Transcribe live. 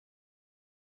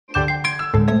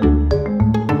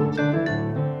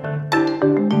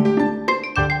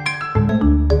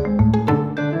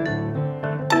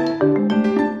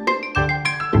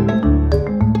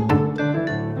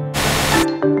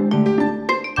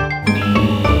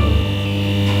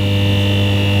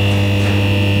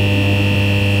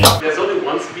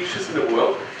species in the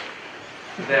world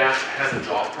that has a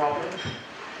jaw problem?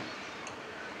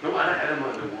 No other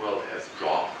animal in the world has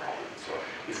jaw problems, so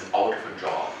is out of a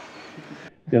jaw.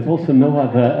 There's also no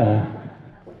other,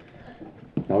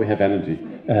 now we have energy.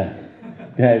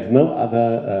 There is no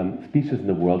other species in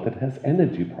the world that has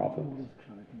energy problems.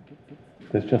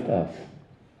 There's just us.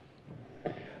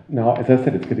 Now, as I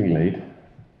said, it's getting late,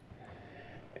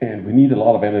 and we need a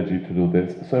lot of energy to do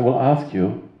this, so I will ask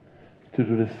you to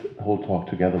do this whole talk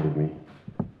together with me.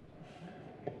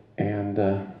 And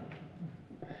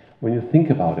when you think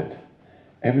about it,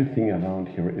 everything around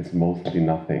here is mostly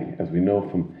nothing. As we know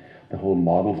from the whole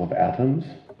models of atoms,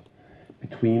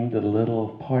 between the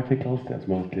little particles, there's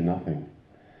mostly nothing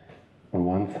on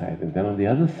one side. And then on the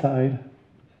other side,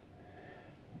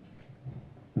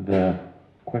 the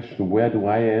question, where do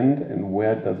I end and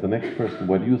where does the next person,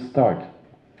 where do you start,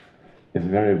 is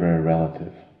very, very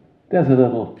relative. There's a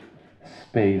little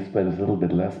space, but there's a little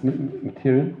bit less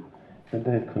material, and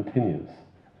then it continues.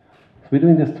 So we're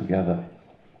doing this together.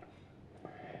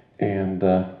 And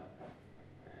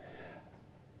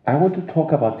I want to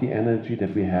talk about the energy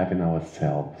that we have in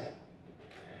ourselves.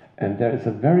 And there is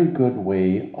a very good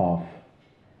way of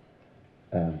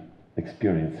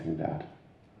experiencing that.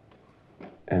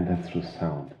 And that's through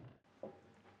sound.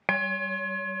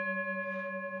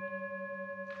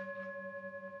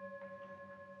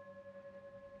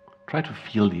 Try to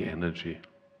feel the energy.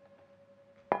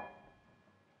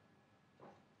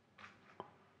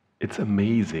 It's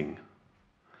amazing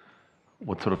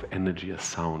what sort of energy a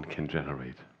sound can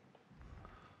generate.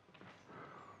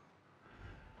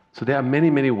 So there are many,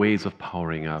 many ways of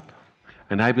powering up.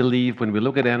 And I believe when we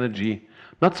look at energy,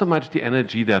 not so much the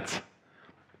energy that's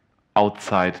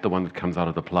outside, the one that comes out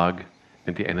of the plug,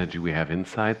 and the energy we have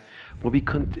inside, but we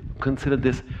consider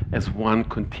this as one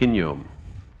continuum,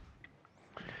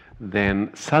 then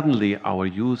suddenly our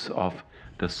use of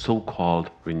the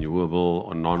so-called renewable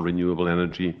or non-renewable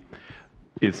energy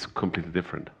is completely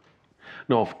different.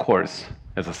 Now, of course,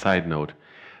 as a side note,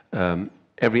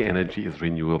 every energy is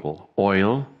renewable.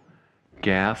 Oil,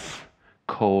 gas,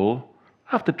 coal,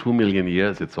 after 2 million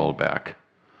years, it's all back.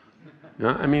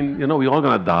 Yeah? I mean, you know, we're all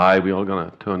going to die, we're all going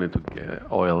to turn into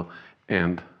oil,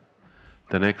 and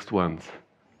the next ones.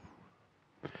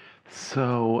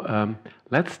 So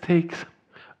let's take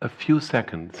a few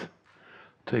seconds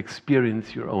to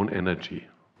experience your own energy.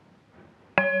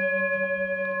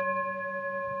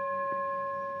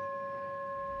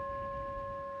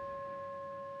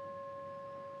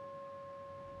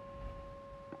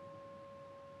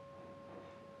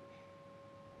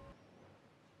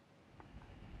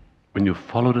 When you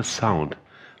follow the sound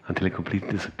until it completely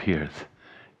disappears,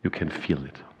 you can feel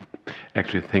it.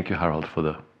 Actually, thank you, Harald, for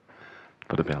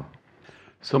the bell.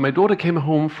 So my daughter came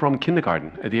home from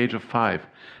kindergarten at the age of 5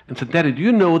 and said, "Daddy, do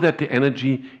you know that the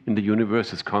energy in the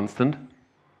universe is constant?"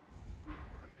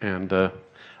 And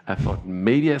I thought,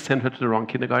 maybe I sent her to the wrong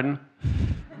kindergarten.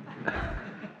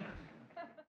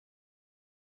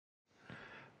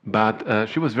 But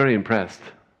she was very impressed.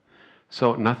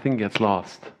 So nothing gets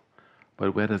lost.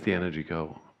 But where does the energy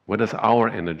go? Where does our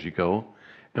energy go?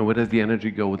 And where does the energy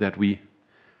go that we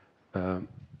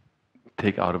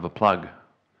take out of a plug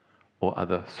or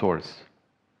other source?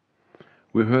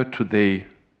 We heard today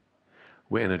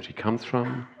where energy comes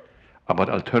from, about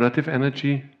alternative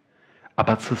energy,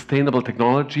 about sustainable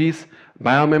technologies,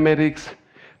 biomimetics,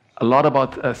 a lot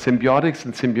about symbiotics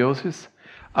and symbiosis,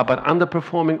 about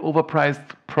underperforming,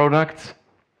 overpriced products,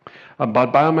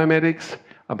 about biomimetics,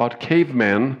 about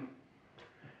cavemen,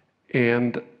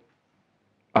 and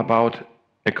about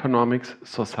economics,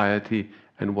 society,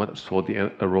 and what sort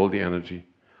of role the energy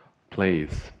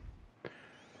plays.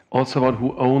 Also about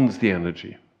who owns the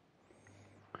energy.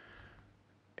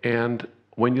 And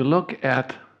when you look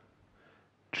at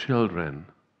children,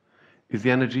 is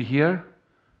the energy here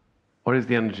or is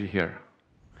the energy here?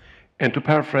 And to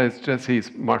paraphrase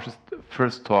Marsh's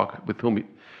first talk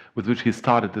with which he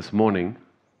started this morning,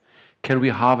 can we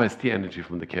harvest the energy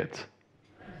from the kids?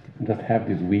 Just have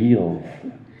these wheels.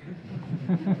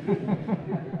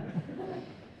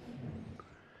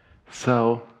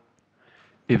 So,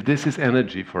 if this is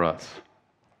energy for us,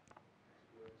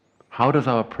 how does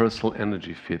our personal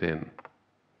energy fit in?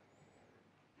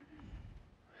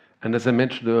 And as I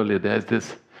mentioned earlier, there's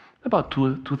this about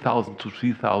 2,000 to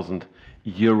 3,000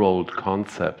 year old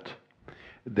concept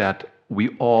that we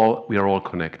are all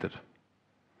connected.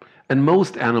 And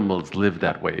most animals live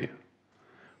that way.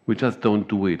 We just don't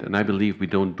do it, and I believe we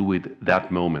don't do it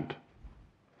that moment.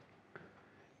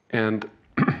 And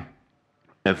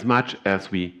as much as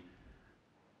we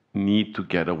need to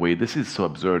get away, this is so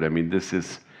absurd. I mean, this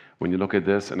is When you look at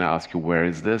this and I ask you, where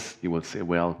is this? You will say,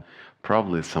 well,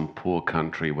 probably some poor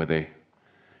country where they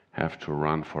have to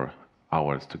run for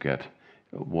hours to get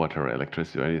water,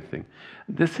 electricity, or anything.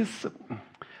 This is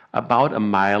about a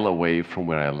mile away from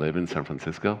where I live in San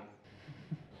Francisco.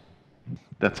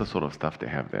 That's the sort of stuff they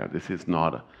have there. This is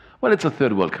not, well, it's a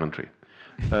third world country.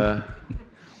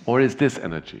 Or is this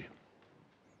energy?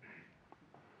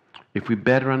 If we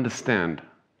better understand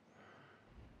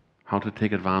how to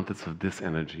take advantage of this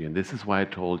energy, and this is why I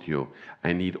told you,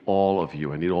 I need all of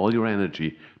you, I need all your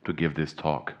energy to give this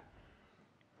talk.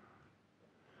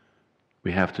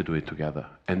 We have to do it together.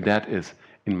 And that is,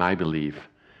 in my belief,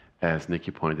 as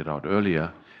Nikki pointed out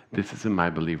earlier, this is, in my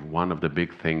belief, one of the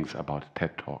big things about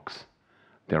TED Talks.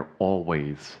 They're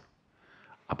always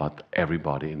about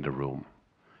everybody in the room.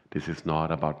 This is not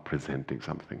about presenting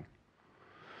something.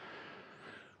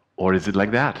 Or is it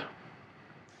like that?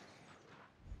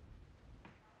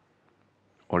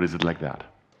 Or is it like that?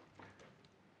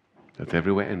 That's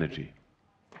everywhere energy.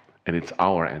 And it's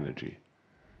our energy.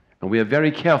 And we are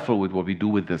very careful with what we do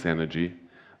with this energy,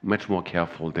 much more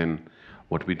careful than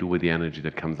what we do with the energy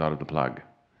that comes out of the plug.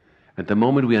 At the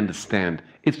moment we understand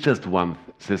it's just one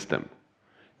system,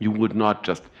 you would not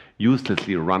just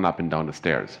uselessly run up and down the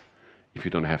stairs if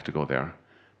you don't have to go there.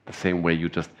 The same way you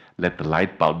just let the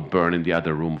light bulb burn in the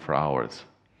other room for hours.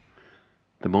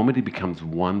 The moment it becomes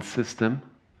one system,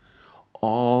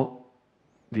 all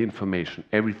the information,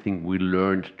 everything we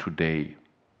learned today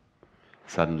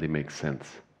suddenly makes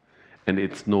sense. And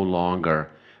it's no longer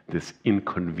this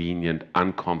inconvenient,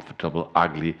 uncomfortable,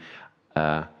 ugly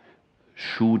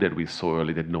shoe that we saw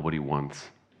earlier that nobody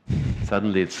wants.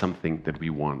 Suddenly it's something that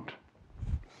we want.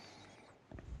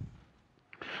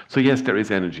 So yes, there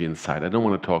is energy inside. I don't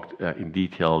want to talk in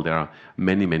detail. There are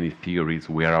many, many theories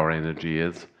where our energy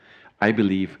is. I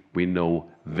believe we know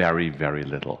very, very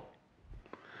little.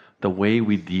 The way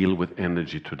we deal with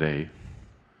energy today,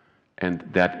 and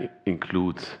that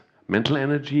includes mental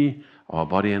energy, our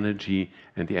body energy,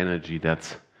 and the energy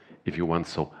that's, if you want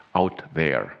so, out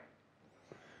there.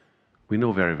 We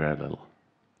know very, very little.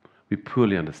 We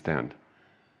poorly understand.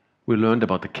 We learned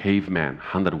about the caveman,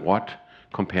 100 watt,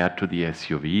 compared to the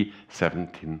SUV,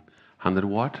 1700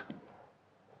 watt.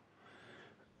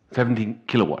 17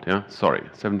 kilowatt, yeah? Sorry,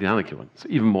 1700 kilowatt. So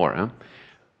even more, huh?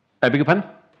 I beg your pardon?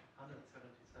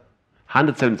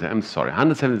 177, I'm sorry,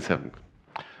 177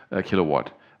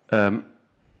 kilowatt.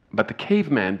 But the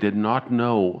caveman did not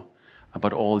know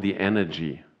about all the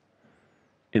energy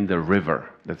in the river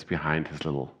that's behind his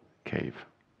little cave.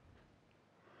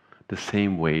 The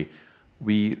same way,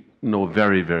 we know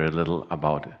very, very little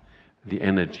about the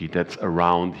energy that's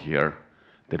around here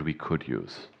that we could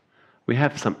use. We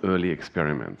have some early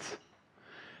experiments.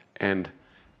 And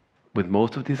with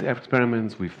most of these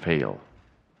experiments, we fail.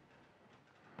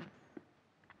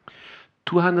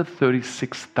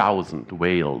 236,000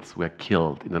 whales were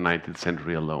killed in the 19th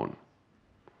century alone.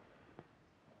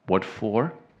 What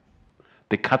for?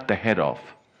 They cut the head off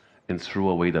and threw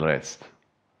away the rest.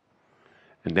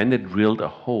 And then they drilled a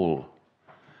hole,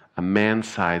 a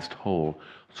man-sized hole,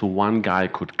 so one guy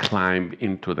could climb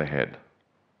into the head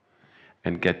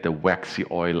and get the waxy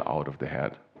oil out of the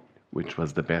head, which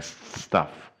was the best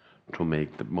stuff to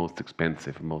make the most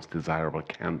expensive, most desirable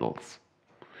candles.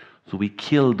 So we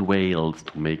killed whales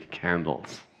to make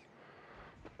candles,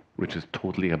 which is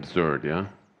totally absurd, yeah?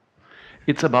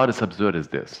 It's about as absurd as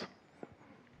this,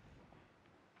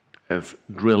 as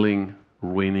drilling,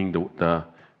 ruining the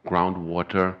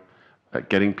groundwater,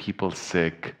 getting people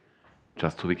sick,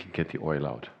 just so we can get the oil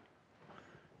out.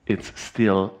 It's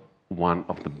still one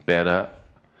of the better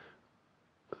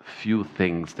few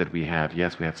things that we have.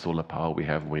 Yes, we have solar power, we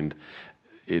have wind.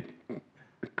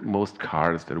 Most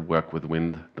cars that work with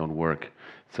wind don't work.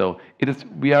 So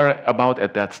we are about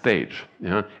at that stage.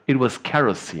 Yeah? It was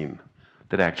kerosene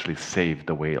that actually saved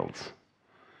the whales.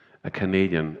 A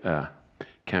Canadian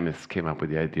chemist came up with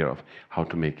the idea of how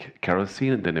to make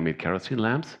kerosene, and then they made kerosene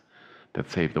lamps that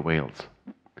saved the whales.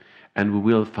 And we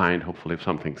will find, hopefully,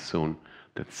 something soon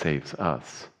that saves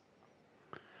us.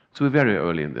 So we're very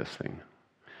early in this thing.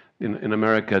 In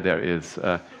America, there is,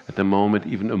 at the moment,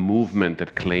 even a movement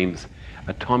that claims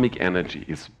atomic energy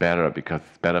is better because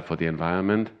it's better for the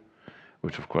environment,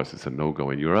 which, of course, is a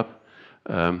no-go in Europe.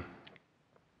 But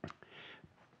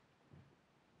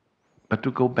to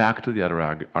go back to the other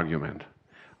argument,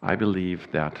 I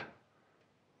believe that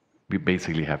we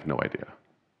basically have no idea.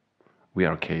 We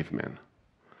are cavemen.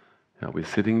 We're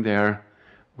sitting there,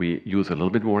 we use a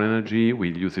little bit more energy, we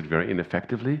use it very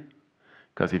ineffectively.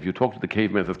 Because if you talk to the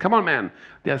caveman, says, "Come on, man,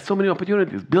 there are so many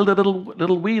opportunities. Build a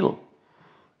little wheel."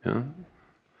 Yeah?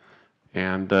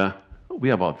 And We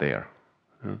are about there.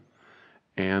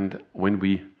 And when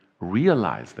we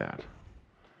realize that,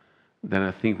 then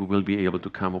I think we will be able to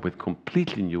come up with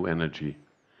completely new energy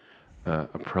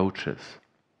approaches.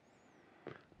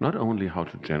 Not only how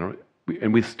to generate,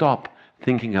 and we stop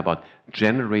thinking about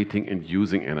generating and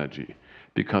using energy,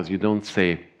 because you don't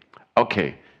say,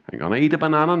 okay, I'm gonna eat a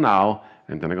banana now,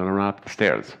 and then I'm gonna run up the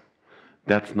stairs.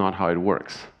 That's not how it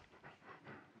works.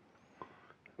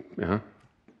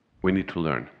 We need to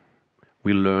learn.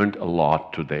 We learned a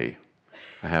lot today.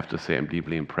 I have to say I'm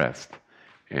deeply impressed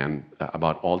and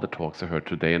about all the talks I heard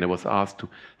today, and I was asked to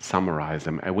summarize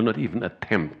them. I will not even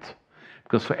attempt,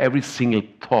 because for every single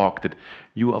talk that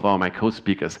you of my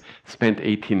co-speakers spent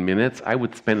 18 minutes, I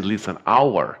would spend at least an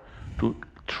hour to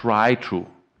try to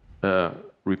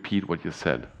repeat what you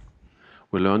said.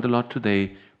 We learned a lot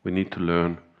today. We need to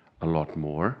learn a lot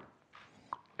more.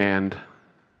 And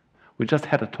we just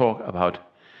had a talk about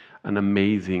an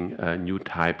amazing new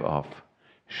type of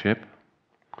ship.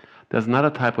 There's another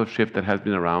type of ship that has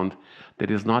been around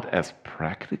that is not as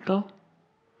practical,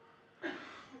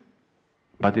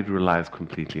 but it relies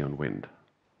completely on wind.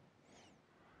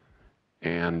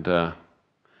 And I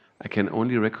can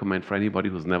only recommend for anybody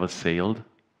who's never sailed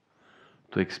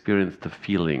to experience the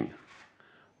feeling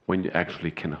when you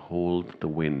actually can hold the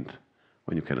wind,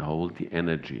 when you can hold the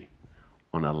energy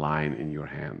on a line in your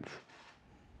hands.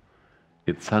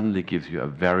 It suddenly gives you a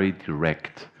very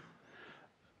direct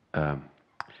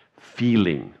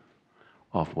feeling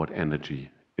of what energy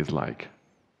is like.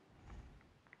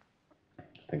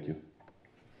 Thank you.